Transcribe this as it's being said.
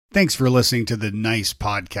Thanks for listening to the Nice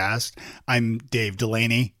Podcast. I'm Dave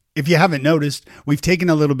Delaney. If you haven't noticed, we've taken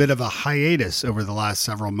a little bit of a hiatus over the last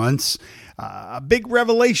several months. A big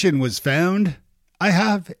revelation was found. I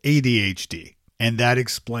have ADHD, and that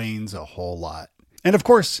explains a whole lot. And of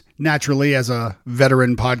course, naturally, as a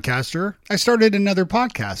veteran podcaster, I started another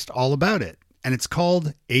podcast all about it. And it's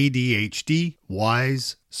called ADHD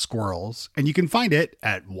Wise Squirrels. And you can find it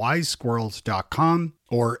at wisesquirrels.com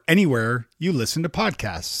or anywhere you listen to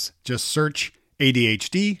podcasts. Just search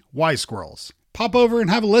ADHD Wise Squirrels. Pop over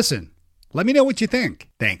and have a listen. Let me know what you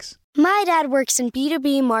think. Thanks. My dad works in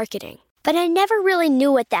B2B marketing, but I never really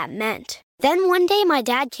knew what that meant. Then one day my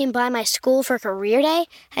dad came by my school for career day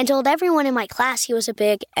and told everyone in my class he was a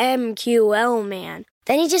big MQL man.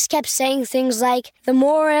 Then he just kept saying things like, the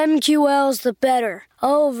more MQLs, the better,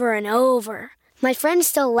 over and over. My friends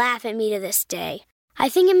still laugh at me to this day. I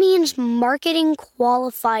think it means marketing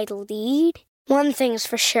qualified lead. One thing's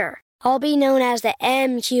for sure. I'll be known as the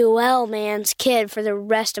MQL man's kid for the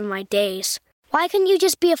rest of my days. Why couldn't you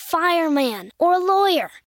just be a fireman or a lawyer?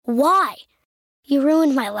 Why? You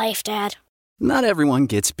ruined my life, Dad. Not everyone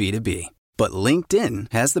gets B2B, but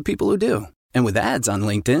LinkedIn has the people who do. And with ads on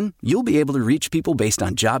LinkedIn, you'll be able to reach people based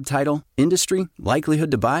on job title, industry,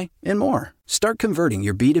 likelihood to buy, and more. Start converting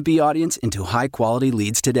your B2B audience into high-quality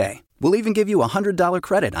leads today. We'll even give you a $100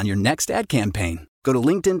 credit on your next ad campaign. Go to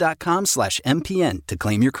linkedin.com/MPN to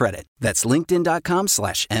claim your credit. That's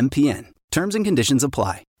linkedin.com/MPN. Terms and conditions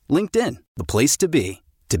apply. LinkedIn, the place to be,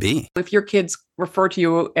 to be. If your kids refer to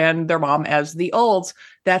you and their mom as the olds,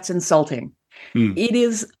 that's insulting. It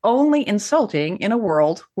is only insulting in a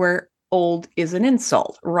world where old is an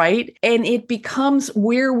insult, right? And it becomes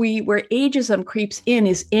where ageism creeps in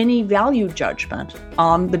is any value judgment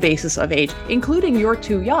on the basis of age, including you're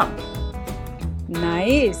too young.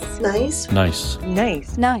 Nice. Nice. Nice.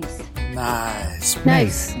 Nice. Nice. Nice.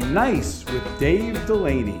 Nice. Nice with Dave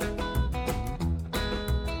Delaney.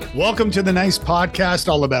 Welcome to the Nice Podcast,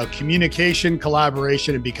 all about communication,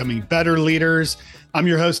 collaboration, and becoming better leaders. I'm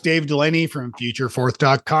your host, Dave Delaney from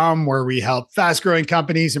futurefourth.com, where we help fast-growing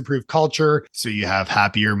companies improve culture so you have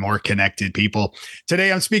happier, more connected people. Today,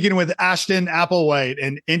 I'm speaking with Ashton Applewhite,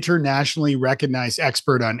 an internationally recognized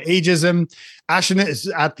expert on ageism. Ashton is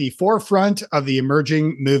at the forefront of the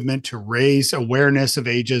emerging movement to raise awareness of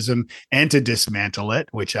ageism and to dismantle it,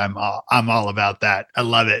 which I'm all about that. I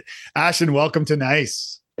love it. Ashton, welcome to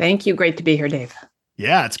Nice. Thank you. Great to be here, Dave.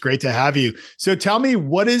 Yeah, it's great to have you. So tell me,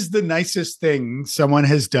 what is the nicest thing someone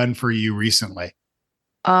has done for you recently?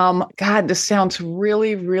 God, this sounds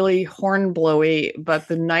really, really hornblowy, but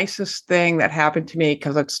the nicest thing that happened to me,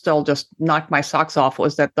 because it still just knocked my socks off,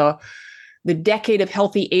 was that the Decade of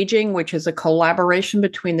Healthy Aging, which is a collaboration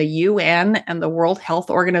between the UN and the World Health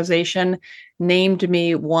Organization, named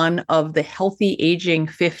me one of the Healthy Aging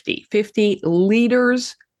 50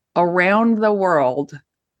 leaders around the world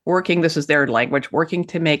working, this is their language, working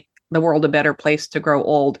to make the world a better place to grow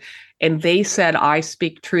old. And they said, I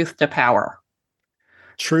speak truth to power.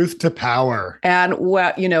 Truth to power. And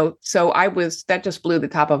so that just blew the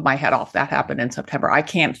top of my head off. That happened in September. I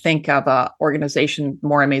can't think of an organization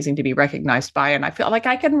more amazing to be recognized by. And I feel like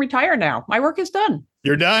I can retire now. My work is done.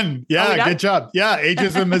 You're done. Yeah, good job. Yeah,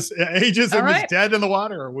 ageism is right. is dead in the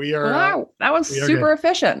water. We are. Wow, that was super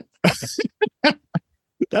efficient.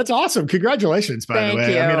 That's awesome. Congratulations, by the way.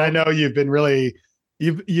 Thank you. I mean, I know you've been really,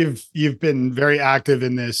 you've been very active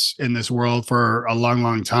in this world for a long,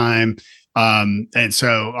 long time. And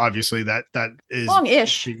so obviously that is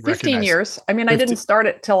long-ish, 15 years. I mean, 50. I didn't start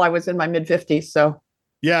it till I was in my mid 50s. So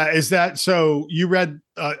yeah. Is that, so you read,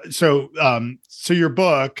 so your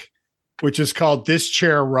book, which is called This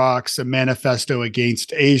Chair Rocks, a Manifesto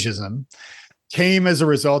Against Ageism, came as a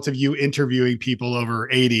result of you interviewing people over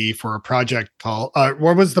 80 for a project called,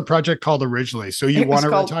 what was the project called originally? So you want to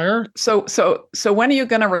retire? So when are you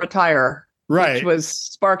going to retire? Right. Which was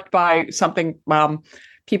sparked by something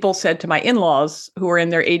people said to my in-laws who were in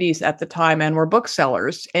their 80s at the time and were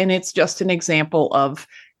booksellers. And it's just an example of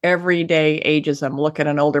everyday ageism. Look at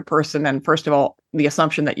an older person. And first of all, the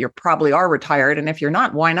assumption that you probably are retired. And if you're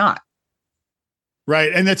not, why not?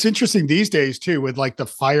 Right. And that's interesting these days too, with like the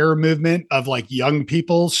FIRE movement of like young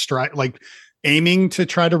people aiming to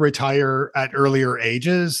try to retire at earlier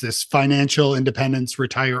ages, this financial independence,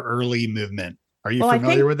 retire early movement. Are you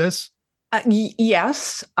familiar with this?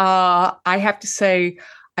 Yes. I have to say,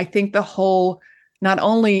 I think the whole, not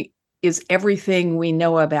only is everything we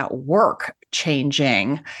know about work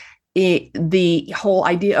changing, the whole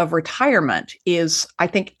idea of retirement is, I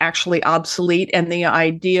think, actually obsolete. And the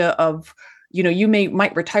idea of you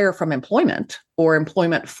might retire from employment or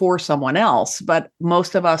employment for someone else, but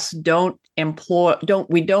most of us don't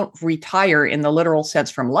retire in the literal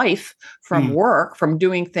sense from life, from work, from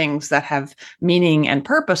doing things that have meaning and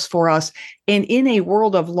purpose for us. And in a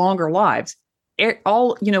world of longer lives,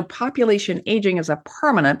 population aging is a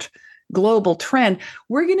permanent global trend.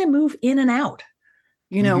 We're going to move in and out.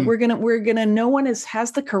 We're gonna. No one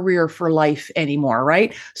has the career for life anymore,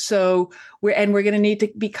 right? So we're going to need to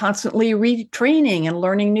be constantly retraining and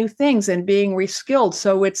learning new things and being reskilled.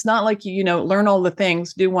 So it's not like learn all the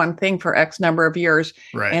things, do one thing for X number of years,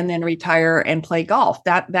 right, and then retire and play golf.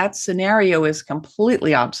 That scenario is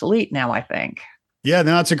completely obsolete now, I think. Yeah,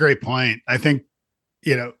 no, that's a great point. I think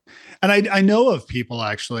and I know of people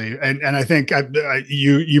actually, and I think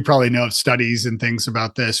you probably know of studies and things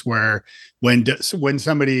about this, where when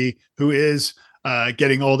somebody who is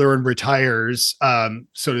getting older and retires,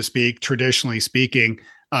 so to speak, traditionally speaking,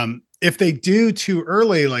 if they do too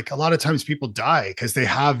early, like a lot of times people die because they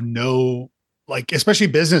have no, like, especially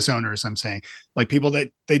business owners, I'm saying, like people that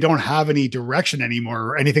they don't have any direction anymore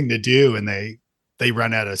or anything to do, and they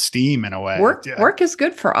run out of steam in a way. Work is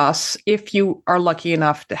good for us if you are lucky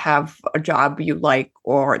enough to have a job you like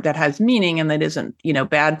or that has meaning and that isn't,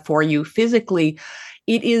 bad for you physically.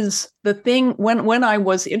 It is the thing when I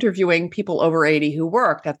was interviewing people over 80 who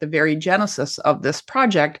worked at the very genesis of this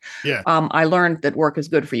project, I learned that work is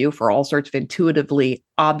good for you for all sorts of intuitively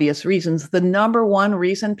obvious reasons. The number one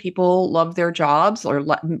reason people love their jobs or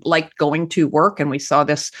like going to work, and we saw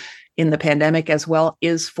this in the pandemic as well,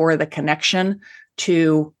 is for the connection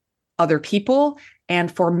to other people,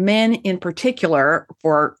 and for men in particular,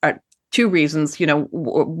 for two reasons.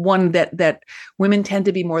 One, that women tend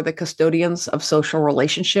to be more the custodians of social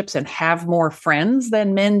relationships and have more friends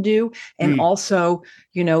than men do, and also,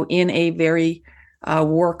 in a very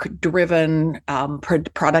work-driven,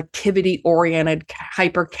 productivity-oriented,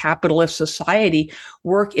 hyper-capitalist society,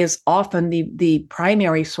 work is often the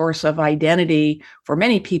primary source of identity for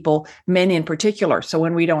many people, men in particular. So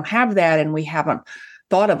when we don't have that and we haven't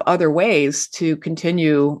thought of other ways to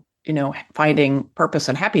continue, finding purpose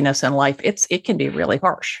and happiness in life, it can be really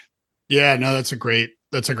harsh. Yeah, no, that's a great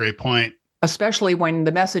point. Especially when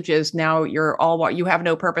the message is now you have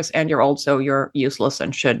no purpose and you're old, so you're useless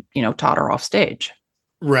and should, totter off stage.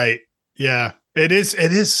 Right. Yeah. It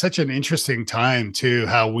is such an interesting time too,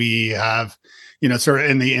 how we have, sort of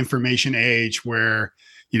in the information age where,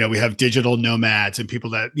 we have digital nomads and people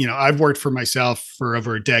that, I've worked for myself for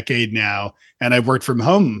over a decade now, and I've worked from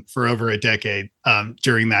home for over a decade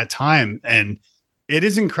during that time. And it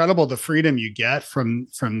is incredible the freedom you get from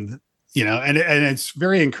and it's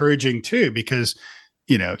very encouraging too, because,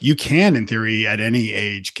 you can, in theory, at any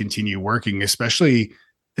age, continue working, especially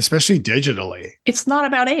digitally. It's not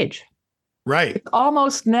about age. Right. It's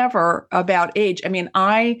almost never about age. I mean,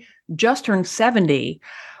 I just turned 70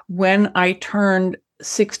 when I turned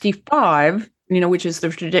 65, which is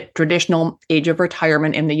the traditional age of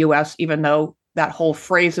retirement in the US, even though that whole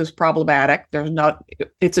phrase is problematic.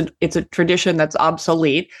 It's a tradition that's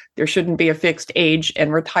obsolete. There shouldn't be a fixed age,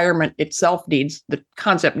 and retirement itself the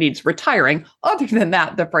concept needs retiring. Other than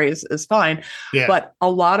that, the phrase is fine. Yeah. But a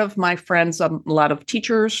lot of my friends, a lot of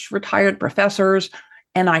teachers, retired professors,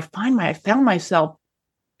 and I found myself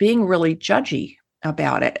being really judgy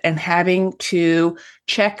about it and having to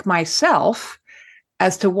check myself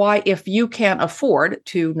as to why, if you can't afford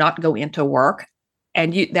to not go into work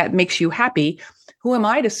and that makes you happy, who am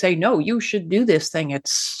I to say, no, you should do this thing?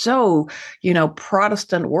 It's so,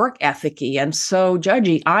 Protestant work ethic-y and so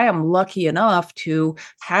judgy. I am lucky enough to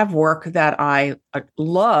have work that I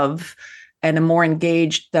love and am more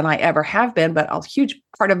engaged than I ever have been. But a huge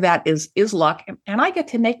part of that is luck. And I get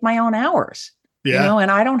to make my own hours, and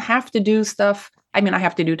I don't have to do stuff. I mean, I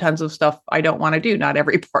have to do tons of stuff I don't want to do. Not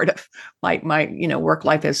every part of my work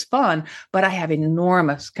life is fun, but I have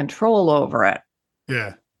enormous control over it.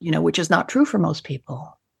 Yeah. Which is not true for most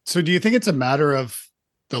people. So do you think it's a matter of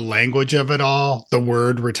the language of it all, the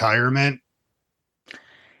word retirement?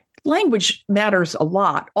 Language matters a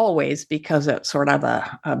lot, always, because it's sort of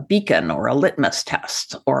a beacon or a litmus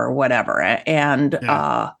test or whatever. And,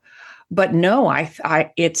 but no,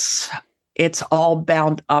 it's all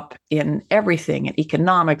bound up in everything, in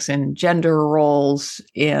economics, in gender roles,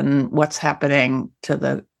 in what's happening to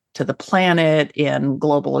the planet, in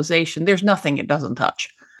globalization. There's nothing it doesn't touch.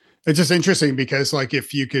 It's just interesting because, like,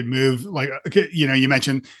 if you could move, like, you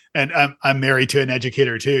mentioned, and I'm married to an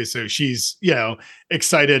educator too, so she's,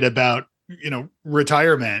 excited about,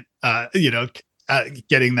 retirement,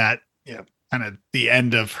 getting that, kind of the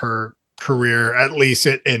end of her career, at least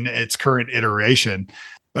in its current iteration.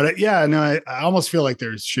 But yeah, no, I almost feel like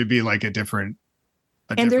there should be like a different.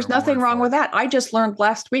 And there's nothing wrong with that. I just learned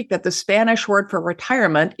last week that the Spanish word for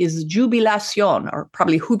retirement is jubilación, or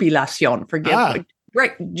probably jubilación.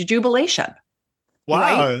 Right, jubilation. Wow.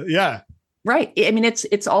 Right? Yeah. Right. I mean,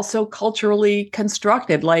 it's also culturally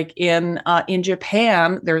constructed. Like in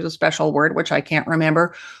Japan, there's a special word which I can't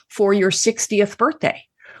remember for your 60th birthday,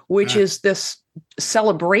 which is this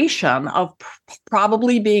celebration of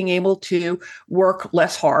probably being able to work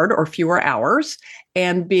less hard or fewer hours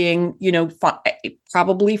and being,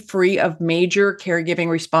 probably free of major caregiving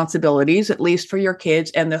responsibilities, at least for your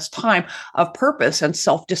kids, and this time of purpose and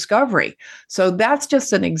self-discovery. So that's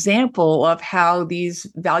just an example of how these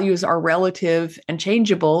values are relative and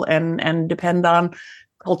changeable and depend on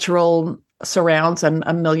cultural surrounds and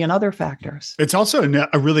a million other factors. It's also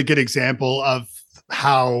a really good example of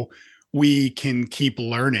how we can keep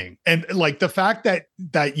learning. And like the fact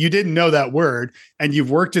that you didn't know that word and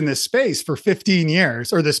you've worked in this space for 15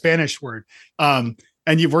 years, or the Spanish word, and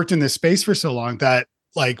you've worked in this space for so long that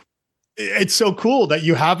like, it's so cool that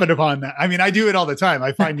you happen upon that. I mean, I do it all the time.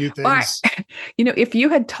 I find new things. If you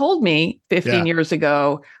had told me 15 years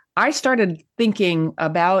ago, I started thinking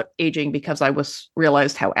about aging because I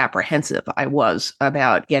realized how apprehensive I was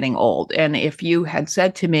about getting old. And if you had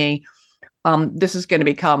said to me, this is going to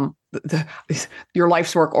become your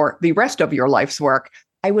life's work or the rest of your life's work,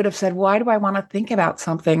 I would have said, why do I want to think about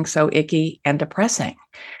something so icky and depressing?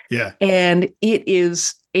 Yeah. And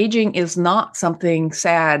aging is not something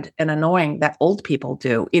sad and annoying that old people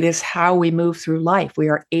do. It is how we move through life. We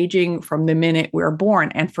are aging from the minute we're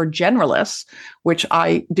born. And for generalists, which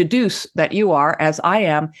I deduce that you are, as I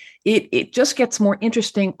am, it just gets more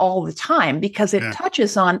interesting all the time because it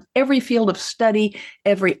touches on every field of study,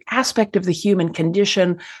 every aspect of the human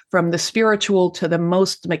condition, from the spiritual to the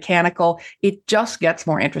most mechanical. It just gets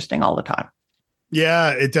more interesting all the time.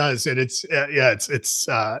 Yeah, it does. And it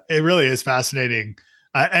really is fascinating.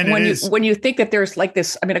 And when you think that there's like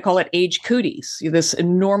this, I'm going to call it age cooties, this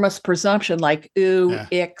enormous presumption like, ooh,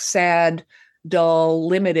 ick, sad, dull,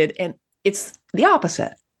 limited. And it's the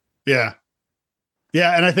opposite. Yeah.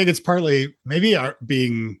 Yeah. And I think it's partly maybe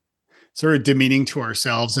being sort of demeaning to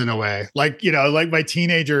ourselves in a way. Like, like my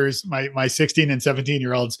teenagers, my 16 and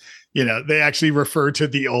 17-year-olds, they actually refer to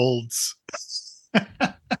the olds.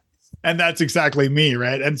 And that's exactly me.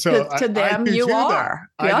 Right. And so to them, you are.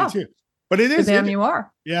 I do too. But it is them you are.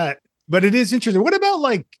 Yeah. But it is interesting. What about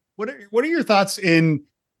like what are your thoughts in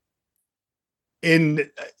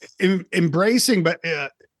embracing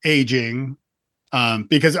aging?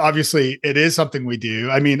 Because obviously it is something we do.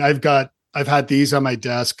 I mean, I've had these on my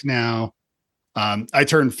desk now. I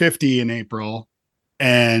turned 50 in April,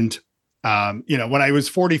 and when I was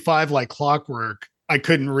 45, like clockwork, I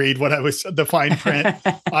couldn't read the fine print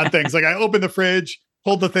on things. Like I opened the fridge,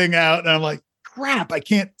 pulled the thing out, and I'm like, crap, I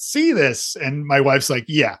can't see this. And my wife's like,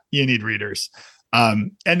 yeah, you need readers.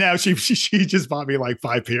 And now she just bought me like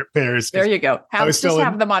 5 pairs. There you go.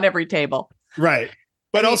 Have them on every table. Right.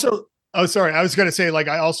 But also, oh, sorry. I was going to say, like,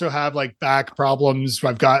 I also have like back problems.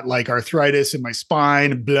 I've got like arthritis in my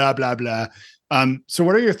spine, blah, blah, blah. So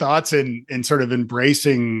what are your thoughts in sort of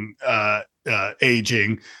embracing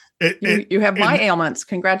aging? You have my ailments.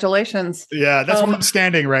 Congratulations. Yeah. That's where I'm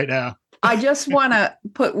standing right now. I just want to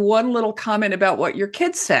put one little comment about what your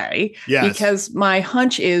kids say, because my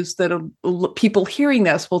hunch is that people hearing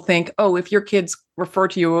this will think, oh, if your kids refer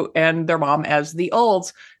to you and their mom as the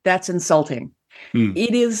olds, that's insulting.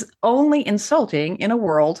 It is only insulting in a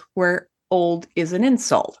world where old is an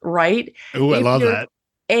insult, right? Oh, I love that.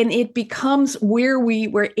 And it becomes where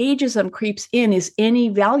ageism creeps in is any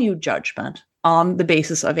value judgment on the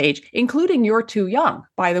basis of age, including you're too young.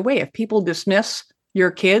 By the way, if people dismiss your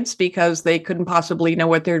kids because they couldn't possibly know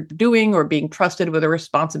what they're doing or being trusted with a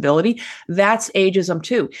responsibility, that's ageism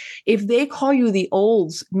too. If they call you the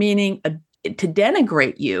olds, meaning to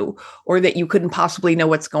denigrate you or that you couldn't possibly know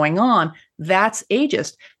what's going on, that's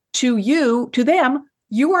ageist. To them,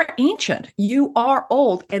 you are ancient. You are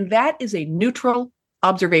old. And that is a neutral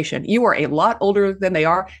observation. You are a lot older than they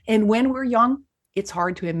are. And when we're young, it's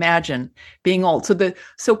hard to imagine being old.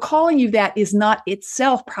 So calling you that is not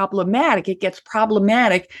itself problematic. It gets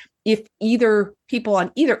problematic if either people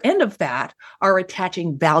on either end of that are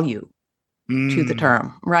attaching value to the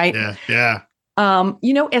term, right? Yeah.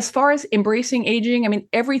 As far as embracing aging, I mean,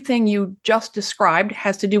 everything you just described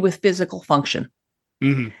has to do with physical function.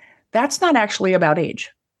 Mm-hmm. That's not actually about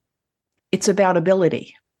age. It's about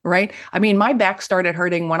ability, right? I mean, my back started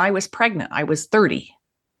hurting when I was pregnant. I was 30.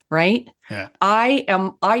 right? Yeah.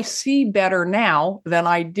 I see better now than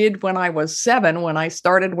I did when I was 7, when I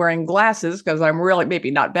started wearing glasses, because I'm really,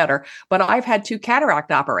 maybe not better, but I've had 2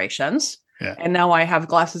 cataract operations. Yeah. And now I have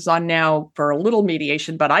glasses on now for a little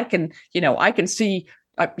mediation, but I can see,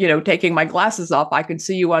 taking my glasses off, I can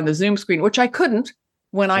see you on the Zoom screen, which I couldn't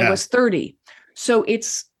when I was 30. So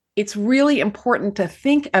it's really important to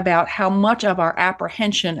think about how much of our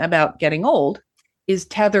apprehension about getting old is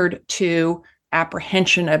tethered to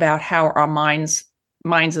apprehension about how our minds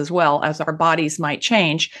as well as our bodies might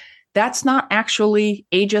change. That's not actually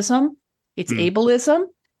ageism. It's ableism.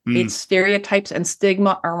 It's stereotypes and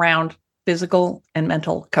stigma around physical and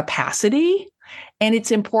mental capacity. And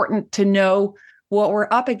it's important to know what we're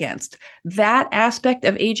up against. That aspect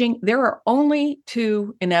of aging, there are only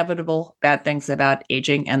 2 inevitable bad things about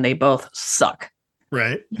aging, and they both suck.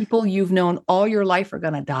 Right. People you've known all your life are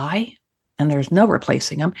going to die, and there's no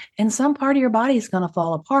replacing them. And some part of your body is going to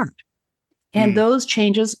fall apart. And those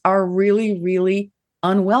changes are really, really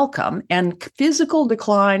unwelcome. And physical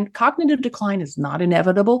decline, cognitive decline is not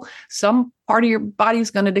inevitable. Some part of your body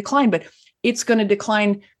is going to decline, but it's going to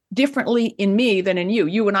decline differently in me than in you.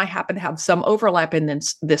 You and I happen to have some overlap in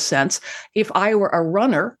this sense. If I were a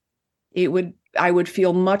runner, I would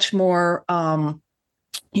feel much more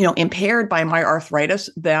impaired by my arthritis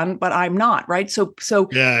but I'm not, right? So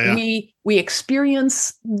we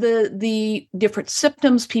experience the different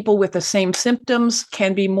symptoms. People with the same symptoms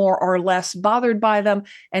can be more or less bothered by them,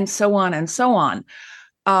 and so on and so on.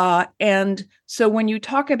 And so when you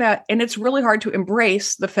talk about, and it's really hard to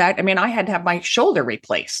embrace the fact, I mean, I had to have my shoulder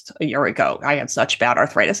replaced a year ago. I had such bad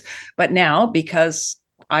arthritis, but now because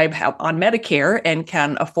I'm on Medicare and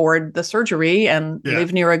can afford the surgery and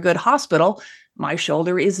live near a good hospital, my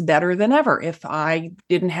shoulder is better than ever. If I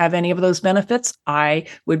didn't have any of those benefits, I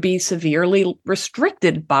would be severely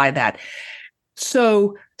restricted by that.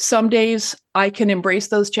 So some days I can embrace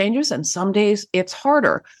those changes, and some days it's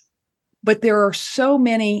harder. But there are so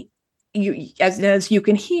many, as you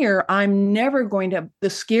can hear, I'm never going to,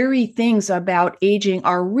 the scary things about aging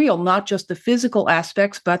are real, not just the physical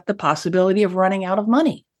aspects, but the possibility of running out of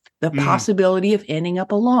money, the possibility of ending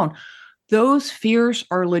up alone. Those fears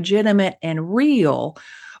are legitimate and real,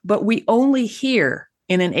 but we only hear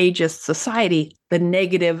in an ageist society the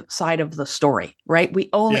negative side of the story, right?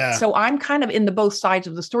 So I'm kind of in the both sides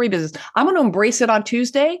of the story business. I'm going to embrace it on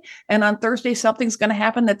Tuesday, and on Thursday, something's going to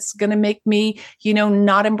happen that's going to make me,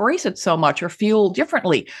 not embrace it so much or feel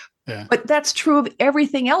differently. Yeah. But that's true of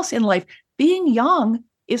everything else in life. Being young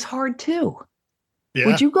is hard too. Yeah.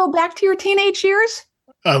 Would you go back to your teenage years?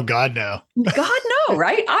 Oh, God, no. God, no,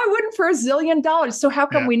 right? I wouldn't for $1 zillion. So how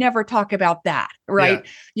come we never talk about that, right?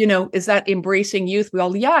 Yeah. Is that embracing youth?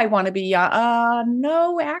 Well, yeah, I want to be,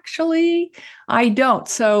 no, actually, I don't.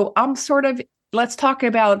 So I'm let's talk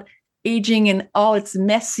about aging in all its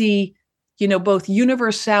messy, both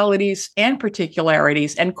universalities and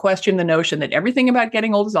particularities, and question the notion that everything about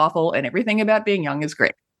getting old is awful and everything about being young is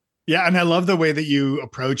great. Yeah. And I love the way that you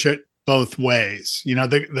approach it both ways.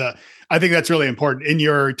 I think that's really important. In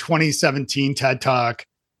your 2017 TED Talk,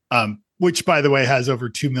 which by the way has over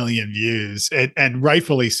 2 million views, and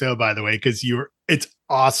rightfully so, by the way, because it's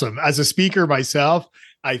awesome. As a speaker myself,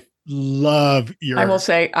 I love your. I will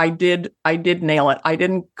say I did nail it. I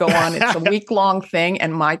didn't go on. It's a week-long thing,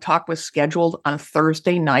 and my talk was scheduled on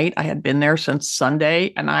Thursday night. I had been there since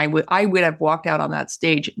Sunday, and I would have walked out on that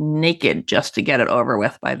stage naked just to get it over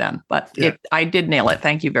with by then. But I did nail it.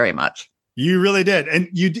 Thank you very much. You really did, and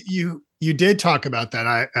you did talk about that.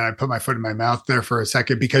 I put my foot in my mouth there for a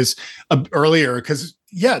second because earlier,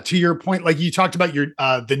 to your point, like you talked about your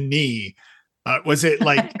the knee. Was it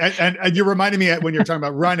like, and you reminded me when you're talking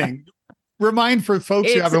about running, remind for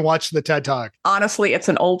folks who haven't watched the TED Talk. Honestly, it's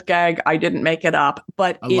an old gag. I didn't make it up,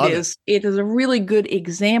 but it is a really good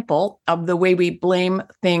example of the way we blame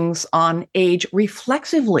things on age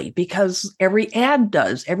reflexively, because every ad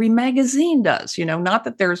does, every magazine does, not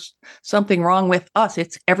that there's something wrong with us.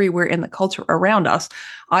 It's everywhere in the culture around us.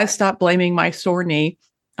 I stopped blaming my sore knee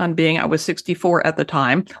I was 64 at the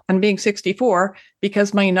time, on being 64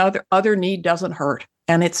 because my other knee doesn't hurt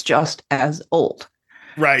and it's just as old.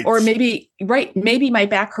 Right. Or maybe my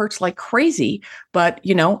back hurts like crazy, but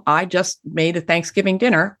I just made a Thanksgiving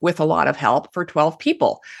dinner with a lot of help for 12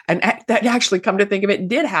 people. And that actually, come to think of it,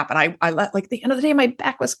 did happen. I let, like, the end of the day, my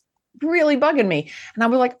back was really bugging me. And I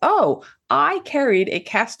was like, oh, I carried a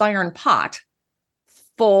cast iron pot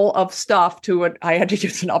full of stuff I had to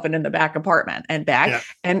use an oven in the back apartment and back.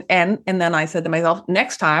 Yeah. And then I said to myself,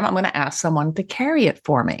 next time I'm going to ask someone to carry it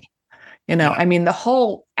for me. I mean, the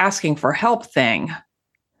whole asking for help thing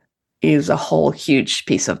is a whole huge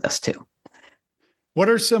piece of this too. What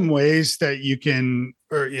are some ways that you can,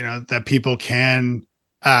 or, that people can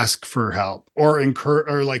ask for help or encourage,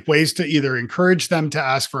 or like ways to either encourage them to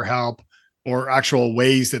ask for help or actual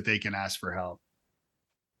ways that they can ask for help?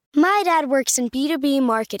 My dad works in B2B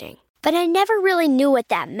marketing, but I never really knew what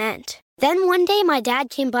that meant. Then one day my dad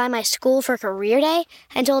came by my school for career day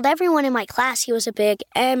and told everyone in my class he was a big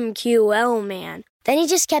MQL man. Then he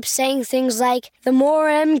just kept saying things like, the more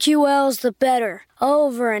MQLs, the better,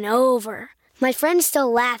 over and over. My friends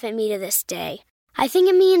still laugh at me to this day. I think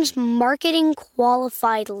it means marketing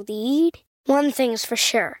qualified lead. One thing's for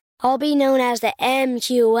sure, I'll be known as the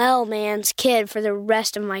MQL man's kid for the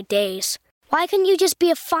rest of my days. Why couldn't you just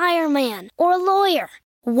be a fireman or a lawyer?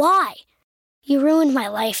 Why? You ruined my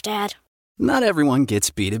life, Dad. Not everyone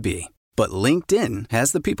gets B2B, but LinkedIn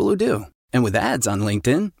has the people who do. And with ads on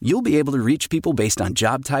LinkedIn, you'll be able to reach people based on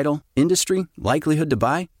job title, industry, likelihood to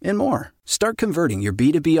buy, and more. Start converting your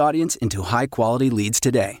B2B audience into high-quality leads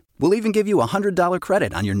today. We'll even give you a $100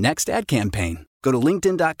 credit on your next ad campaign. Go to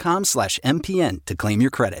linkedin.com/MPN to claim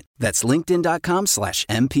your credit. That's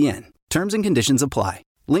linkedin.com/MPN. Terms and conditions apply.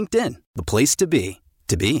 LinkedIn, the place to be,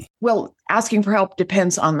 to be. Well, asking for help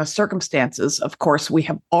depends on the circumstances. Of course, we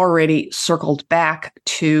have already circled back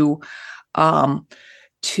to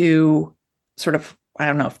sort of, I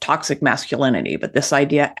don't know if toxic masculinity, but this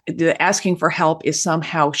idea that asking for help is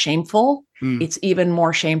somehow shameful. It's even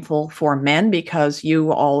more shameful for men because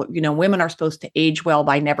women are supposed to age well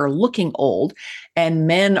by never looking old, and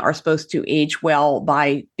men are supposed to age well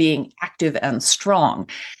by being active and strong.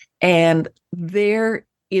 And there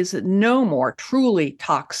is no more truly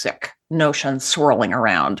toxic notions swirling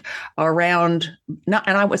around not,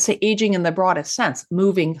 and I would say aging in the broadest sense,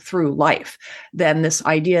 moving through life, than this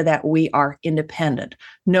idea that we are independent.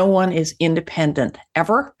 No one is independent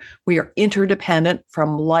ever. We are interdependent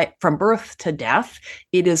from birth to death.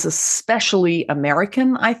 It is especially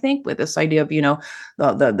American, I think, with this idea of,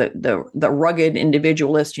 the rugged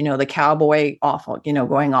individualist, the cowboy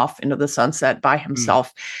going off into the sunset by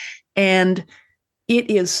himself. And it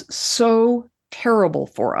is so terrible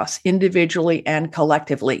for us individually and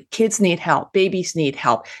collectively. Kids need help. Babies need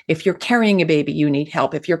help. If you're carrying a baby, you need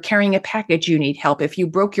help. If you're carrying a package, you need help. If you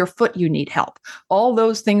broke your foot, you need help. All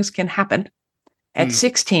those things can happen at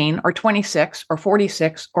 16 or 26 or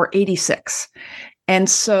 46 or 86. And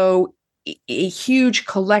so a huge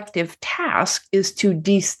collective task is to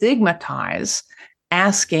destigmatize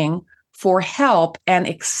asking for help and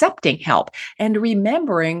accepting help and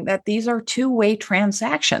remembering that these are two-way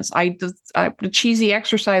transactions. The cheesy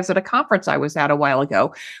exercise at a conference I was at a while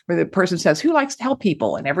ago where the person says, who likes to help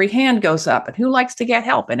people? And every hand goes up, and who likes to get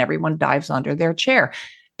help? And everyone dives under their chair.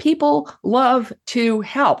 People love to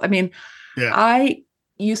help. I mean, I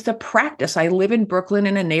used to practice. I live in Brooklyn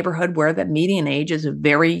in a neighborhood where the median age is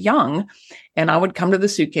very young. And I would come to the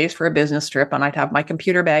suitcase for a business trip, and I'd have my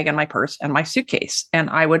computer bag and my purse and my suitcase.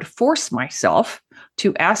 And I would force myself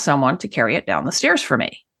to ask someone to carry it down the stairs for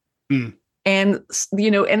me. And, and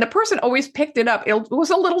the person always picked it up. It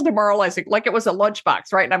was a little demoralizing, like it was a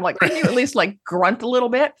lunchbox, right? And I'm like, can you at least grunt a little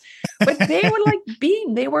bit? But they would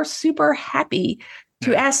they were super happy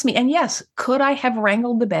to ask me. And yes, could I have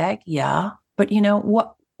wrangled the bag? Yeah. But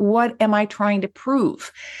what am I trying to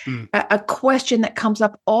prove? A question that comes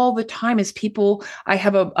up all the time is I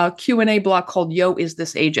have a Q&A blog called Yo, Is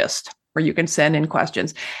This Ageist? Where you can send in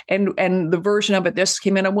questions. And the version of it, this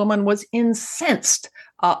came in, a woman was incensed,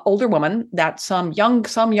 older woman, that some young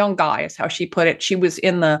guy is how she put it. She was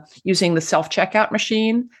using the self-checkout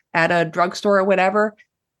machine at a drugstore or whatever.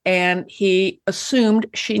 And he assumed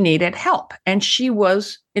she needed help. And she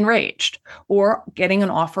was enraged, or getting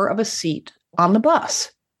an offer of a seat on the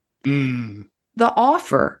bus. The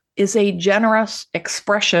offer is a generous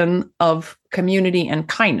expression of community and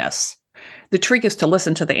kindness. The trick is to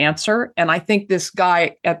listen to the answer. And I think this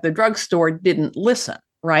guy at the drugstore didn't listen,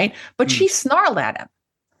 right? But she snarled at him.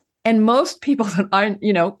 And most people that I,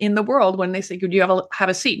 in the world, when they say, could you have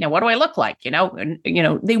a seat? Now, what do I look like?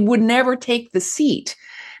 They would never take the seat.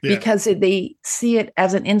 Because they see it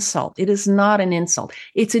as an insult. It is not an insult.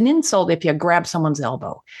 It's an insult if you grab someone's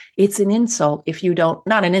elbow. It's an insult if you don't,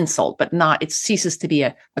 not an insult, but it ceases to be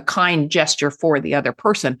a kind gesture for the other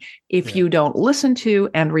person if you don't listen to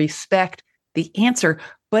and respect the answer.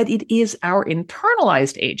 But it is our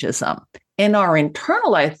internalized ageism and our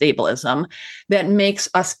internalized ableism that makes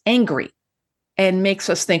us angry and makes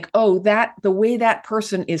us think, the way that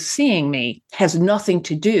person is seeing me has nothing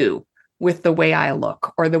to do with the way I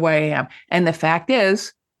look or the way I am. And the fact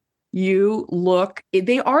is, they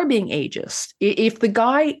are being ageist. If the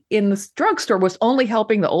guy in the drugstore was only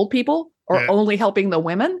helping the old people or only helping the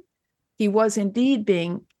women, he was indeed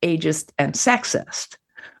being ageist and sexist.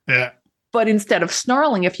 Yeah. But instead of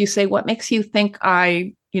snarling, if you say, what makes you think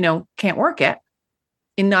I, can't work it,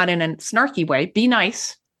 and not in a snarky way, be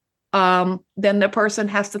nice, then the person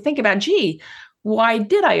has to think about, gee, why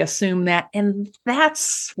did I assume that? And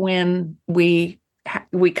that's when we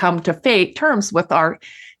come to terms with our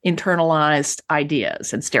internalized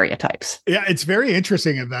ideas and stereotypes. Yeah, it's very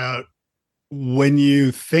interesting about when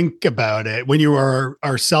you think about it, when you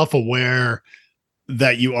are self-aware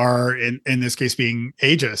that you are in this case being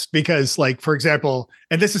ageist, because like, for example,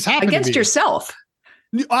 and this has happened against yourself.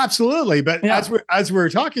 Absolutely. But yeah. as we're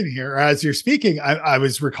talking here, as you're speaking, I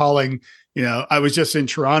was recalling, I was just in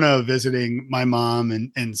Toronto visiting my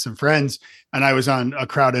mom and some friends, and I was on a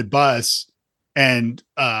crowded bus, and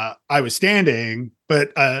I was standing,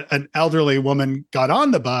 but an elderly woman got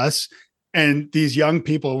on the bus, and these young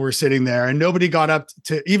people were sitting there, and nobody got up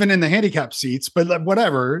to, even in the handicap seats, but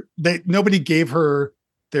whatever, nobody gave her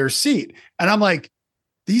their seat. And I'm like,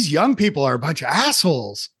 these young people are a bunch of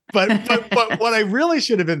assholes. But what I really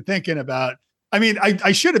should have been thinking about, I mean,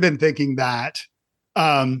 I should have been thinking that,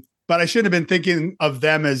 but I should have been thinking of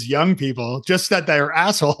them as young people, just that they're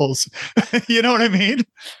assholes. You know what I mean?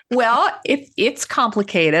 Well, it's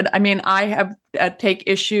complicated. I mean, I have take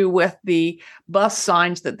issue with the bus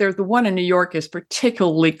signs that there's the one in New York is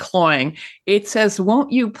particularly cloying. It says,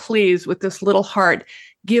 won't you please, with this little heart,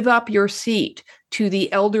 give up your seat to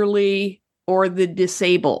the elderly or the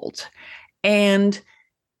disabled? And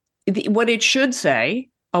what it should say,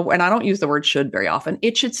 and I don't use the word should very often,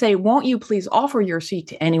 it should say, won't you please offer your seat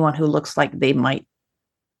to anyone who looks like they might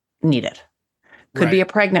need it? Could be a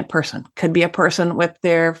pregnant person, could be a person with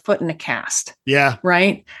their foot in a cast. Yeah.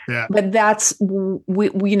 Right. Yeah. But that's,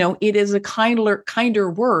 it is a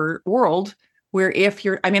kinder world where if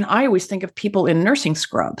you're, I always think of people in nursing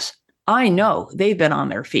scrubs. I know they've been on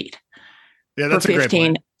their feet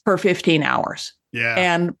for 15 hours. Yeah.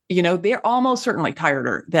 And, they're almost certainly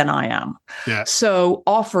tireder than I am. Yeah. So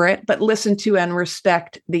offer it, but listen to and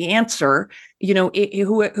respect the answer.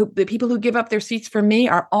 The people who give up their seats for me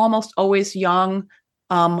are almost always young,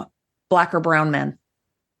 Black or brown men.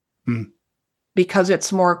 Because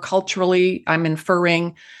it's more culturally, I'm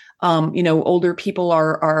inferring, older people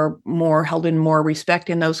are more held in more respect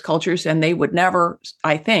in those cultures, and they would never,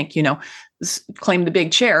 I think, claim the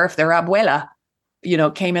big chair if their abuela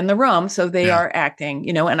came in the room. So they are acting,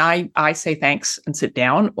 and I say thanks and sit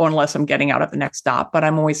down, or unless I'm getting out at the next stop, but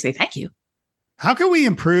I'm always say thank you. How can we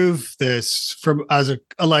improve this because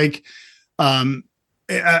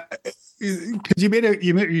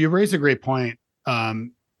you raised a great point. I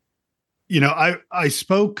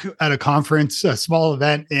spoke at a conference, a small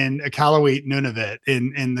event in Iqaluit, Nunavut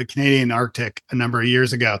in the Canadian Arctic a number of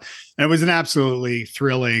years ago. And it was an absolutely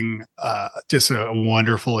thrilling, just a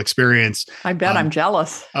wonderful experience. I bet I'm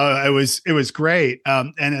jealous. It was great.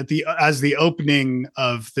 And as the opening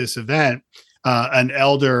of this event, an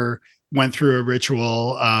elder went through a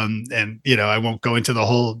ritual, and I won't go into the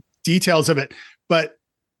whole details of it, but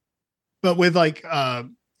with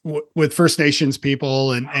with First Nations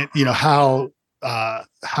people and how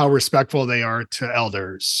respectful they are to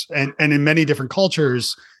elders, and in many different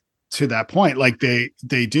cultures to that point, like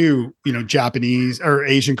they do, Japanese or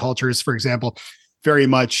Asian cultures, for example, very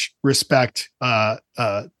much respect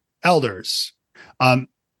elders.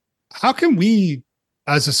 How can we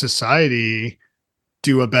as a society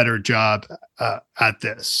do a better job at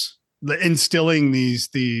this, instilling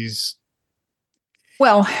these?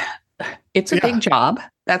 Well, it's a big job.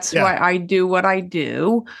 That's why I do what I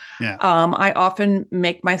do. Yeah. I often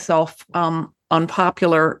make myself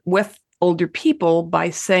unpopular with older people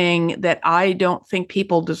by saying that I don't think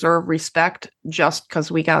people deserve respect just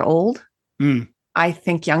because we got old. I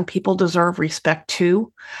think young people deserve respect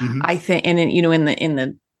too. Mm-hmm. I think, and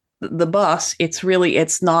in the bus,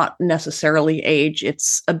 it's not necessarily age,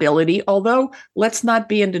 it's ability. Although let's not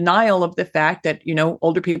be in denial of the fact that,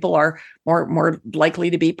 older people are more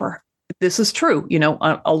likely to be, this is true,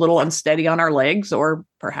 a little unsteady on our legs, or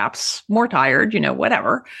perhaps more tired,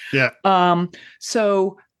 whatever. Yeah.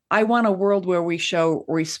 So I want a world where we show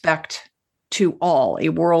respect to all, a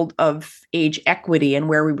world of age equity, and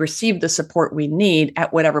where we receive the support we need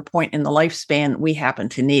at whatever point in the lifespan we happen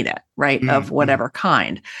to need it, right? Mm-hmm. Of whatever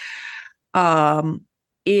kind.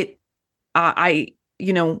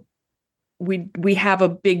 We have a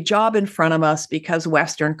big job in front of us because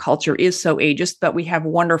Western culture is so ageist, but we have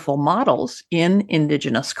wonderful models in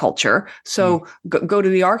Indigenous culture. So go to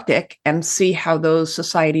the Arctic and see how those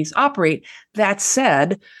societies operate. That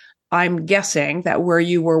said, I'm guessing that where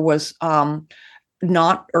you were was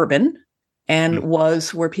not urban, and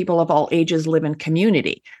was where people of all ages live in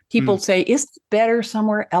community. People say, it's better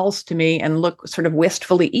somewhere else to me, and look sort of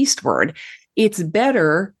wistfully eastward. It's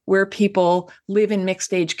better where people live in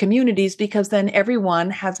mixed age communities, because then everyone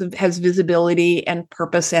has visibility and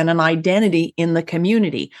purpose and an identity in the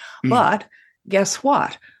community. But guess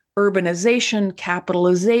what? Urbanization,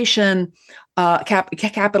 capitalization,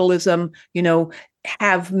 capitalism,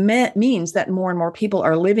 means that more and more people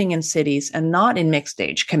are living in cities and not in mixed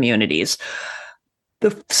age communities.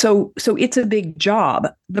 So it's a big job.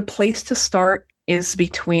 The place to start is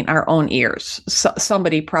between our own ears.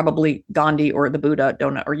 Somebody, probably Gandhi or the Buddha,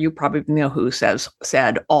 or you probably know who,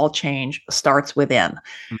 said all change starts within.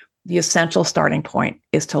 The essential starting point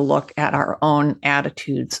is to look at our own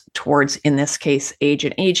attitudes towards, in this case, age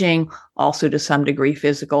and aging, also to some degree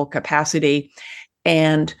physical capacity,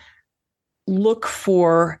 and look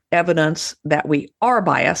for evidence that we are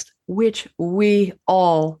biased, which we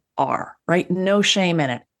all are, right? No shame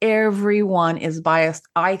in it. Everyone is biased.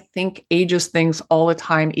 I think ageist things all the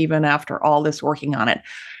time, even after all this working on it.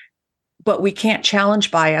 But we can't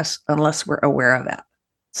challenge bias unless we're aware of it.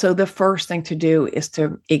 So the first thing to do is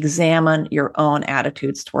to examine your own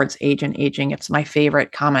attitudes towards age and aging. It's my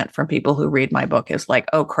favorite comment from people who read my book, is like,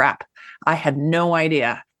 oh crap, I had no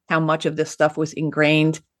idea how much of this stuff was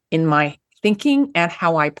ingrained in my thinking and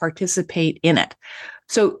how I participate in it.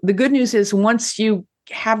 So the good news is, once you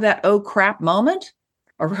have that oh crap moment,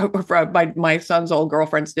 or my son's old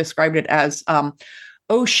girlfriends described it as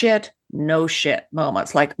oh shit, no shit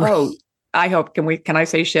moments. Like, oh, I hope, can I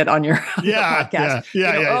say shit on your podcast?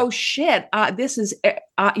 Yeah. Oh shit, this is,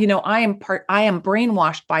 I am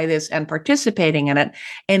brainwashed by this and participating in it.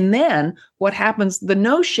 And then what happens? The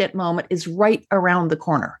no shit moment is right around the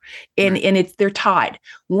corner, and they're tied.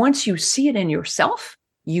 Once you see it in yourself,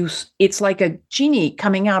 it's like a genie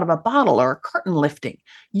coming out of a bottle or a curtain lifting.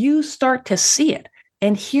 You start to see it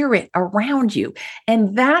and hear it around you,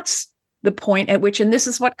 and that's the point at which, and this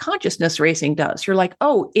is what consciousness racing does. You're like,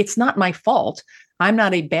 oh, it's not my fault. I'm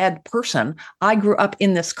not a bad person. I grew up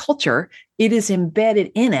in this culture. It is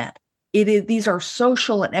embedded in it. These are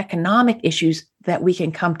social and economic issues that we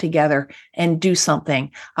can come together and do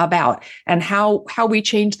something about. And how we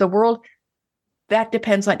change the world, that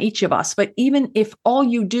depends on each of us. But even if all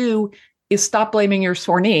you do is stop blaming your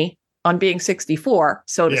sore knee on being 64,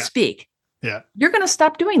 so to speak, you're going to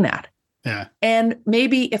stop doing that. Yeah. And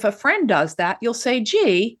maybe if a friend does that, you'll say,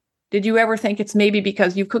 gee, did you ever think it's maybe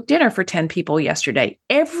because you cooked dinner for 10 people yesterday?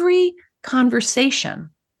 Every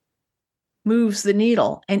conversation moves the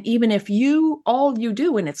needle. And even if all you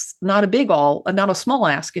do, and it's not a small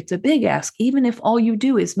ask, it's a big ask, even if all you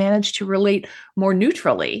do is manage to relate more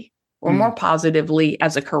neutrally or more positively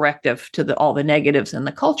as a corrective to all the negatives in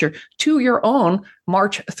the culture to your own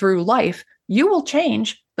march through life, you will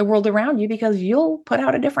change the world around you, because you'll put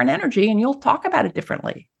out a different energy and you'll talk about it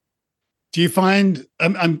differently. Do you find,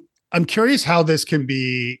 I'm curious how this can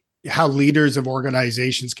be, how leaders of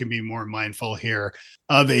organizations can be more mindful here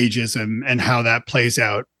of ageism and how that plays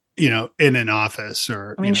out, in an office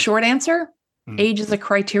or, short answer, age is a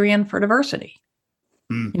criterion for diversity.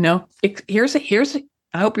 Here's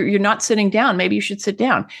I hope you're not sitting down. Maybe you should sit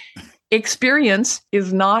down. Experience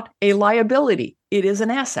is not a liability. It is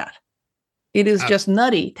an asset. It is just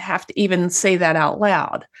nutty to have to even say that out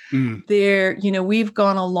loud. We've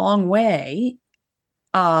gone a long way,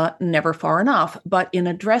 never far enough, but in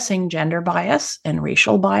addressing gender bias and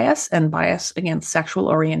racial bias and bias against sexual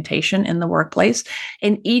orientation in the workplace.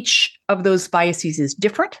 And each of those biases is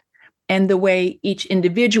different. And the way each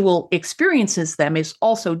individual experiences them is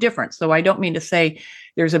also different. So I don't mean to say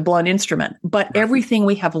there's a blunt instrument, but everything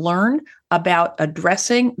we have learned about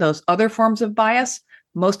addressing those other forms of bias,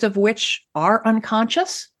 most of which are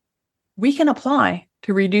unconscious, we can apply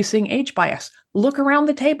to reducing age bias. Look around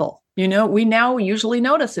the table. We now usually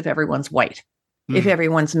notice if everyone's white, if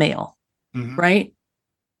everyone's male, right?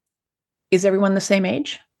 Is everyone the same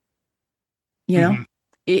age?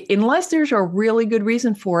 Unless there's a really good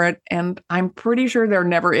reason for it, and I'm pretty sure there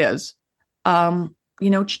never is,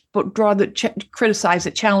 criticize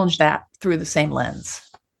it, challenge that through the same lens.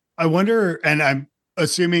 I wonder, and I'm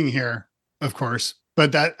assuming here, of course,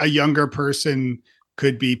 but that a younger person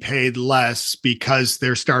could be paid less because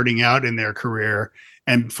they're starting out in their career,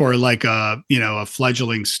 and for like a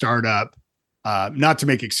fledgling startup, not to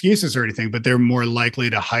make excuses or anything, but they're more likely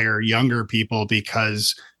to hire younger people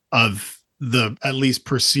because of the at least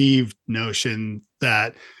perceived notion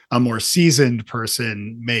that a more seasoned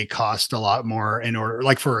person may cost a lot more in order,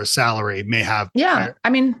 like for a salary may have. Yeah.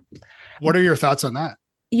 What are your thoughts on that?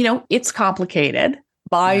 It's complicated,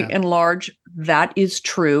 By Yeah. and large, that is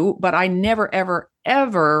true. But I never, ever,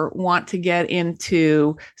 ever want to get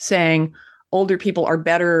into saying older people are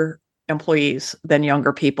better employees than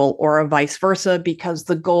younger people or vice versa, because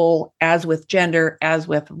the goal, as with gender, as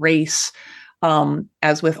with race,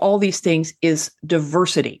 as with all these things, is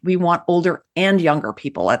diversity. We want older and younger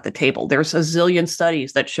people at the table. There's a zillion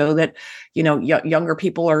studies that show that, younger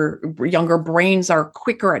brains are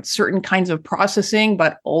quicker at certain kinds of processing,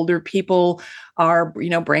 but older people are,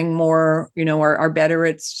 bring more, are better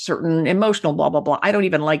at certain emotional, blah, blah, blah.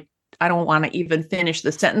 I don't want to even finish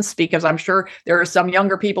the sentence because I'm sure there are some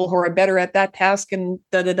younger people who are better at that task and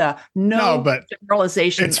da, da, da. No, but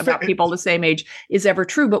generalization about people the same age is ever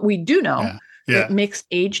true, but we do know that mixed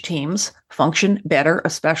age teams function better,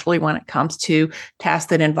 especially when it comes to tasks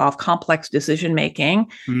that involve complex decision-making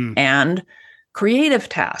and creative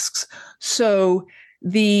tasks. So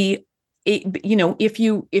if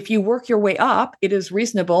you work your way up, it is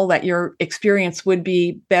reasonable that your experience would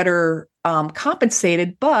be better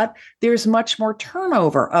compensated, but there's much more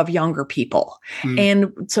turnover of younger people.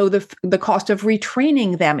 And so the cost of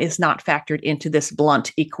retraining them is not factored into this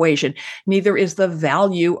blunt equation. Neither is the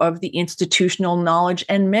value of the institutional knowledge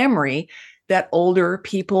and memory that older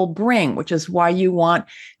people bring, which is why you want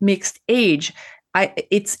mixed age.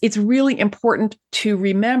 It's really important to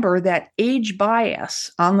remember that age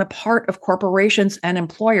bias on the part of corporations and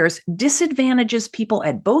employers disadvantages people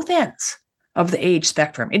at both ends of the age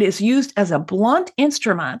spectrum. It is used as a blunt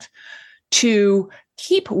instrument to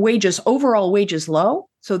keep overall wages low,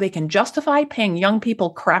 so they can justify paying young people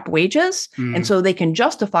crap wages, and so they can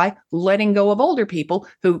justify letting go of older people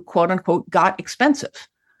who, quote unquote, got expensive.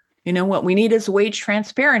 What we need is wage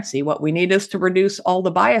transparency. What we need is to reduce all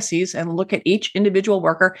the biases and look at each individual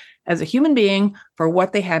worker as a human being for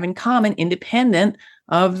what they have in common, independent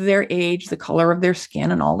of their age, the color of their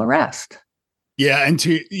skin, and all the rest. Yeah. And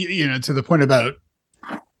to the point about,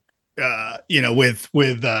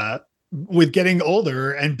 with getting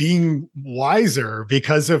older and being wiser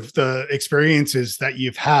because of the experiences that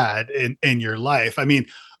you've had in your life. I mean,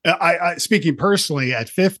 I speaking personally at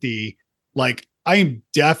 50, like, I'm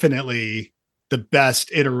definitely the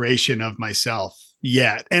best iteration of myself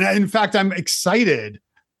yet. And in fact, I'm excited.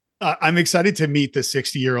 I'm excited to meet the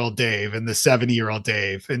 60-year-old Dave and the 70-year-old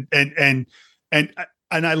Dave.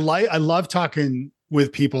 And I love talking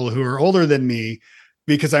with people who are older than me,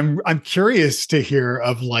 because I'm curious to hear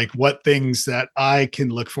of like what things that I can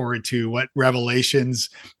look forward to, what revelations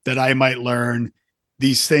that I might learn,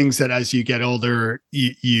 these things that as you get older,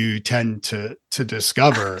 you tend to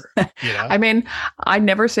discover. I mean, I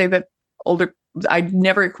never say that I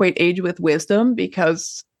never equate age with wisdom,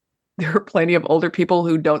 because there are plenty of older people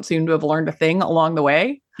who don't seem to have learned a thing along the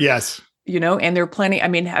way. Yes. And there are plenty. I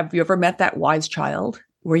mean, have you ever met that wise child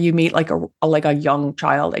where you meet like a young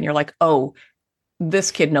child and you're like, oh,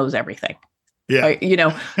 this kid knows everything. Yeah.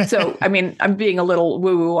 So, I mean, I'm being a little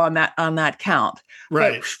woo-woo on that count.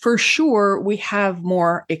 Right. But for sure, we have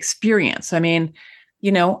more experience. I mean,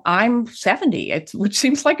 I'm 70, which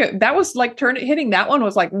seems like that was like hitting that one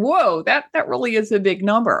was like, whoa, that really is a big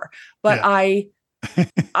number. But yeah.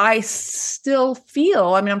 I still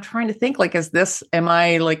feel, I mean, I'm trying to think like, am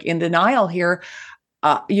I like in denial here?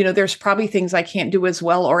 There's probably things I can't do as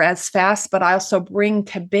well or as fast, but I also bring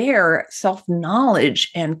to bear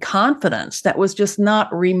self-knowledge and confidence that was just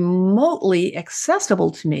not remotely accessible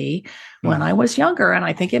to me when I was younger. And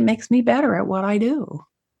I think it makes me better at what I do.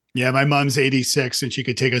 Yeah. My mom's 86 and she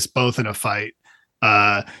could take us both in a fight.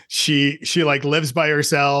 She like lives by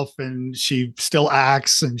herself and she still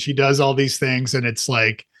acts and she does all these things. And it's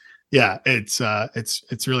like, yeah, it's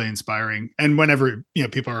really inspiring. And whenever,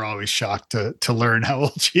 people are always shocked to learn how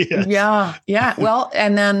old she is. Yeah. Yeah. Well,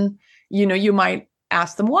 and then, you might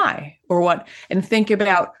ask them why or what, and think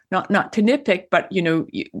about not to nitpick, but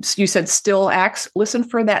you said still acts, listen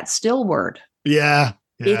for that still word. Yeah.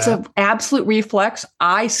 It's an absolute reflex.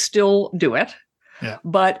 I still do it. Yeah.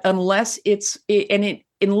 But unless it's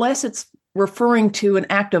referring to an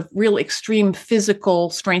act of real extreme physical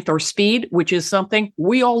strength or speed, which is something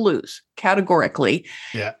we all lose categorically.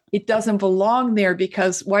 Yeah. It doesn't belong there,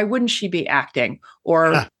 because why wouldn't she be acting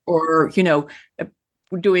or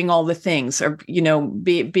doing all the things, or,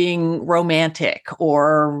 being romantic,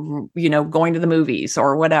 or, going to the movies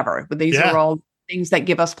or whatever. But these are all things that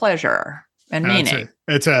give us pleasure and meaning.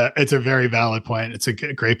 It's a very valid point. It's a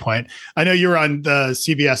great point. I know you were on the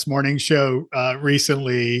CBS morning show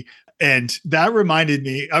recently, and that reminded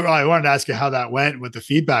me, I wanted to ask you how that went, what the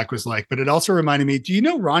feedback was like, but it also reminded me, do you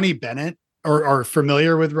know Ronnie Bennett or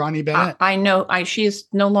familiar with Ronnie Bennett? I know. She is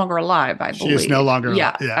no longer alive, I believe. She is no longer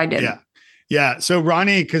alive. Yeah, I did. Yeah. So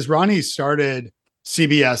Ronnie, because Ronnie started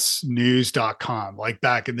cbsnews.com, like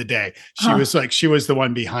back in the day. She was the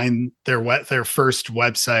one behind their first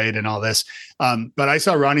website and all this. But I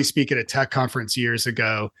saw Ronnie speak at a tech conference years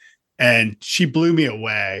ago, and she blew me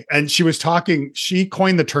away. And she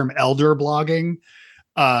coined the term elder blogging,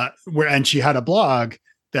 and she had a blog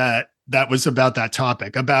that was about that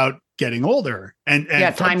topic, about getting older. And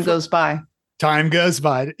time goes by. Time goes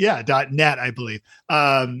by. Yeah. .net, I believe.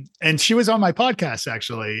 And she was on my podcast,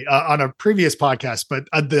 actually, on a previous podcast, but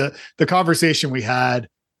the conversation we had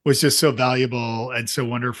was just so valuable and so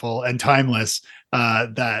wonderful and timeless,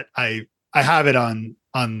 that I have it on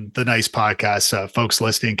the Nice podcast. So folks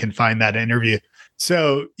listening can find that interview.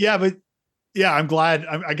 So I'm glad.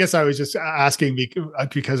 I guess I was just asking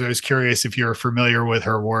because I was curious if you're familiar with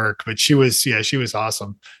her work, but she was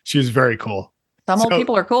awesome. She was very cool. Some old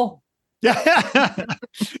people are cool. Yeah.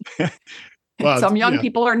 Well, some young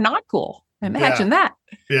people are not cool. Imagine that.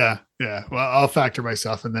 Yeah. Yeah. Well, I'll factor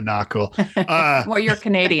myself in the not cool. Well, you're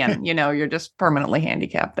Canadian, you're just permanently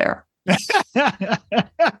handicapped there.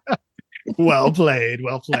 Well played.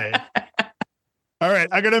 Well played. All right.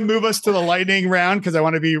 I'm going to move us to the lightning round because I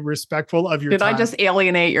want to be respectful of your time. Did I just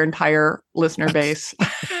alienate your entire listener base?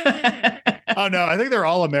 Oh, no. I think they're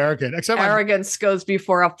all American. Except arrogance goes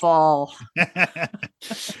before a fall.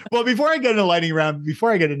 Well, before I get into the lightning round,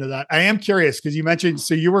 before I get into that, I am curious because you mentioned,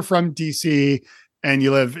 so you were from DC and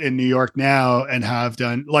you live in New York now and have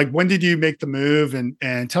done, like, when did you make the move?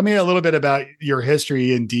 And tell me a little bit about your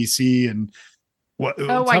history in DC and what.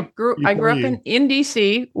 I grew up in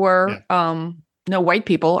DC where, no white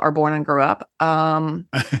people are born and grew up.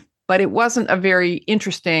 But it wasn't a very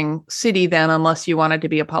interesting city then, unless you wanted to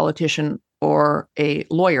be a politician or a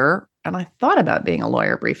lawyer. And I thought about being a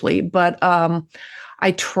lawyer briefly, but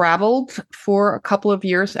I traveled for a couple of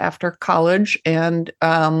years after college and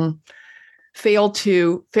failed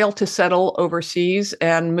to settle overseas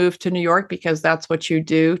and moved to New York because that's what you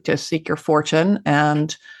do to seek your fortune.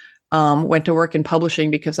 And went to work in publishing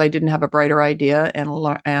because I didn't have a brighter idea and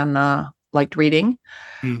liked reading.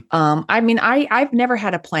 I've never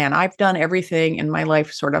had a plan. I've done everything in my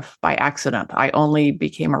life sort of by accident. I only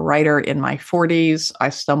became a writer in my 40s. I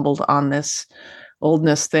stumbled on this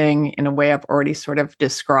oldness thing in a way I've already sort of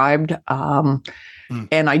described.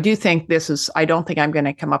 And I do think I don't think I'm going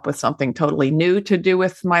to come up with something totally new to do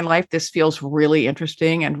with my life. This feels really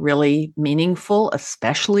interesting and really meaningful,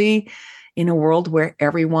 especially in a world where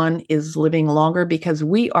everyone is living longer, because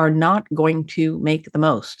we are not going to make the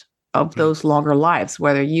most of those longer lives,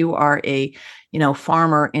 whether you are a,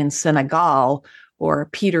 farmer in Senegal or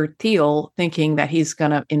Peter Thiel thinking that he's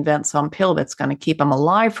going to invent some pill that's going to keep him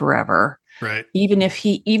alive forever. Right. Even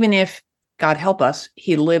if God help us,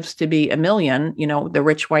 he lives to be 1 million, the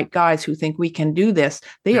rich white guys who think we can do this,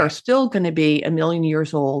 they are still going to be 1 million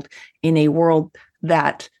years old in a world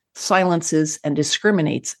that silences and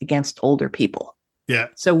discriminates against older people. Yeah.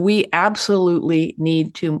 So we absolutely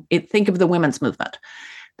need to think of the women's movement.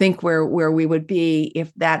 Think where we would be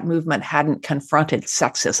if that movement hadn't confronted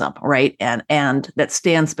sexism, right? And that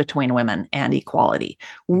stands between women and equality.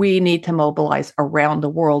 We need to mobilize around the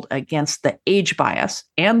world against the age bias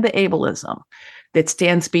and the ableism that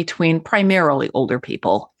stands between primarily older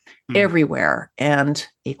people everywhere and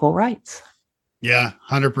equal rights. Yeah,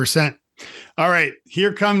 100%. All right,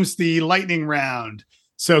 here comes the lightning round.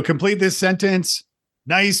 So complete this sentence.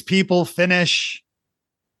 Nice people finish.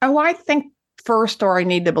 Oh, I think first, or I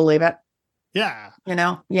need to believe it. Yeah.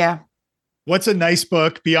 Yeah. What's a nice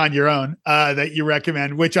book beyond your own that you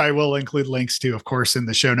recommend, which I will include links to, of course, in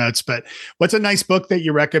the show notes. But what's a nice book that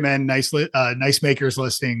you recommend nice makers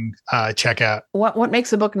listening check out? What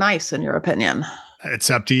makes a book nice, in your opinion?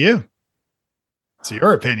 It's up to you. It's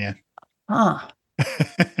your opinion. Huh.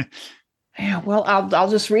 Yeah, well, I'll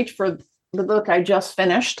just reach for the book I just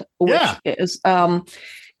finished, which is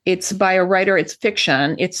it's by a writer. It's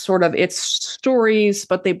fiction. It's stories,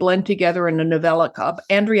 but they blend together in a novella called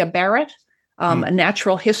Andrea Barrett, A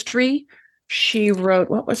Natural History. She wrote,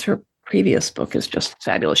 what was her previous book? Is just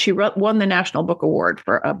fabulous. She won the National Book Award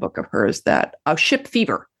for a book of hers that Ship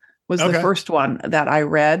Fever was the first one that I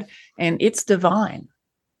read, and it's divine.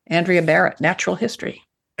 Andrea Barrett, Natural History.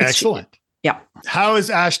 Excellent. Yeah. How is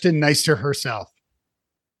Ashton nice to herself?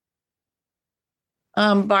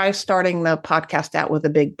 By starting the podcast out with a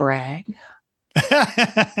big brag.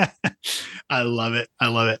 I love it. I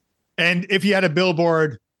love it. And if you had a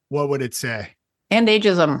billboard, what would it say? And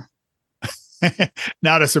ageism.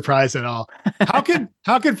 Not a surprise at all. How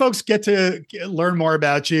can folks get to learn more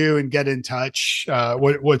about you and get in touch?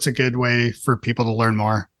 What's a good way for people to learn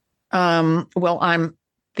more? Well, I'm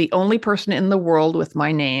the only person in the world with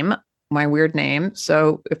my name my weird name.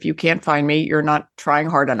 So if you can't find me, you're not trying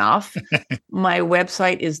hard enough. My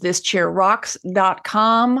website is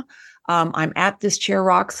thischairrocks.com. I'm at This Chair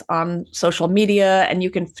Rocks on social media, and you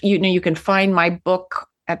can find my book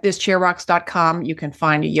at thischairrocks.com. You can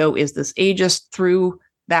find Yo, Is This Ageist through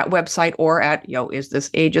that website or at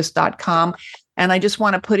yoisthisageist.com. And I just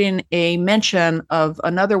want to put in a mention of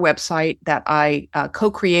another website that I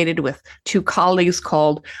co-created with two colleagues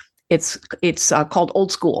called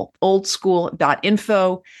Old School,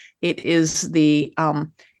 oldschool.info. It is the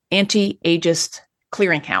anti-ageist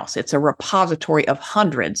clearinghouse. It's a repository of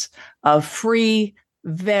hundreds of free,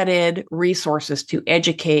 vetted resources to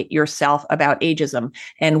educate yourself about ageism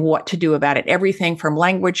and what to do about it. Everything from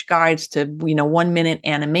language guides to 1-minute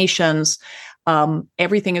animations.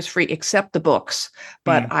 Everything is free except the books.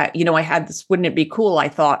 But I had this, wouldn't it be cool? I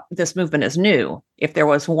thought this movement is new. If there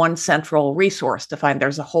was one central resource to find,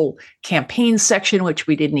 there's a whole campaign section, which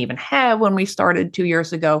we didn't even have when we started 2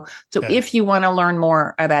 years ago. So if you want to learn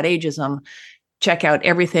more about ageism, check out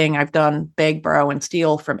everything I've done, beg, borrow, and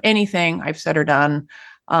steal from anything I've said or done.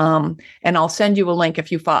 And I'll send you a link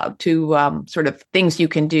if you follow to sort of things you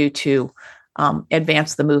can do to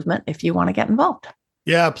advance the movement if you want to get involved.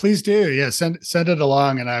 Yeah, please do. Yeah, send it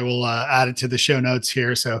along, and I will add it to the show notes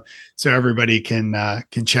here, so everybody can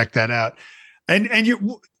check that out. And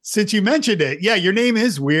you, since you mentioned it, yeah, your name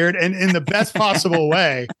is weird, and in the best possible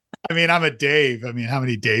way. I mean, I'm a Dave. I mean, how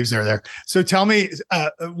many Daves are there? So tell me,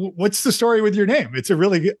 what's the story with your name? It's a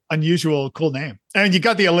really unusual, cool name, and you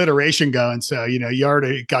got the alliteration going, so you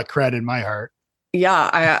already got cred in my heart.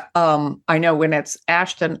 Yeah, I know when it's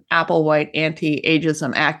Ashton Applewhite,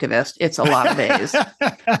 anti-ageism activist, it's a lot of A's.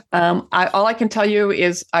 All I can tell you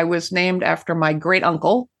is I was named after my great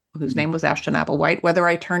uncle, whose name was Ashton Applewhite, whether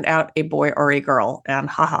I turned out a boy or a girl. And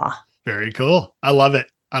haha. Very cool. I love it.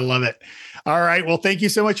 All right. Well, thank you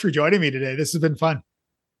so much for joining me today. This has been fun.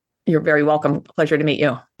 You're very welcome. Pleasure to meet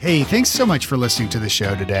you. Hey, thanks so much for listening to the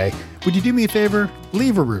show today. Would you do me a favor?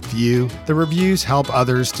 Leave a review. The reviews help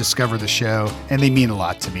others discover the show, and they mean a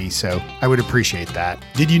lot to me, so I would appreciate that.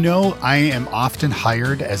 Did you know I am often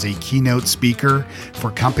hired as a keynote speaker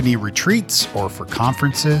for company retreats or for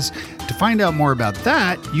conferences? To find out more about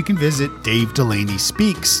that, you can visit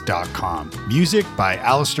davedelanyspeaks.com. Music by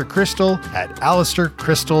Alistair Crystal at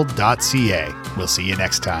alistaircrystal.ca. We'll see you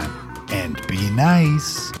next time. And be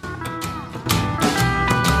nice.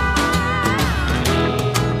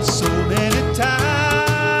 So many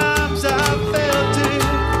times I felt it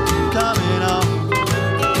coming on,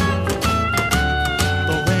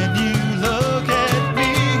 but when you look at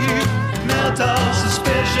me, you melt all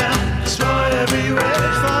suspicion, destroy every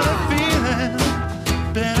wish for the feeling,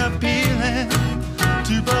 been appealing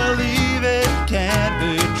to believe it can't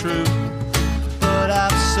be true, but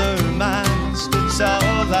I've surmised it's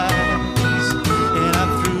all lies.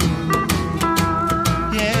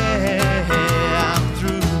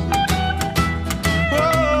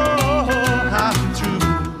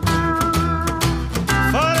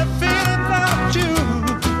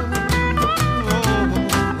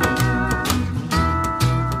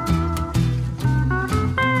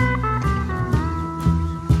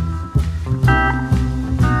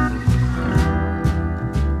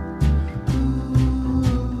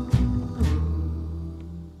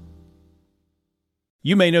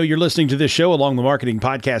 You may know you're listening to this show along the Marketing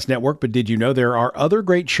Podcast Network, but did you know there are other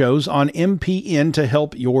great shows on MPN to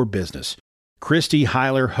help your business? Christy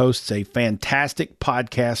Heiler hosts a fantastic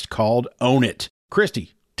podcast called Own It.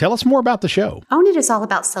 Christy, tell us more about the show. Own It is all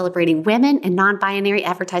about celebrating women and non-binary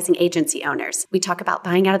advertising agency owners. We talk about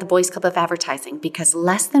buying out of the Boys Club of Advertising because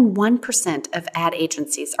less than 1% of ad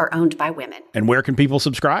agencies are owned by women. And where can people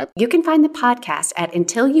subscribe? You can find the podcast at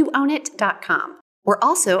untilyouownit.com. We're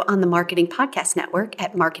also on the Marketing Podcast Network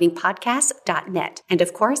at marketingpodcast.net. And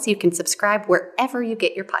of course, you can subscribe wherever you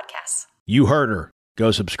get your podcasts. You heard her.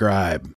 Go subscribe.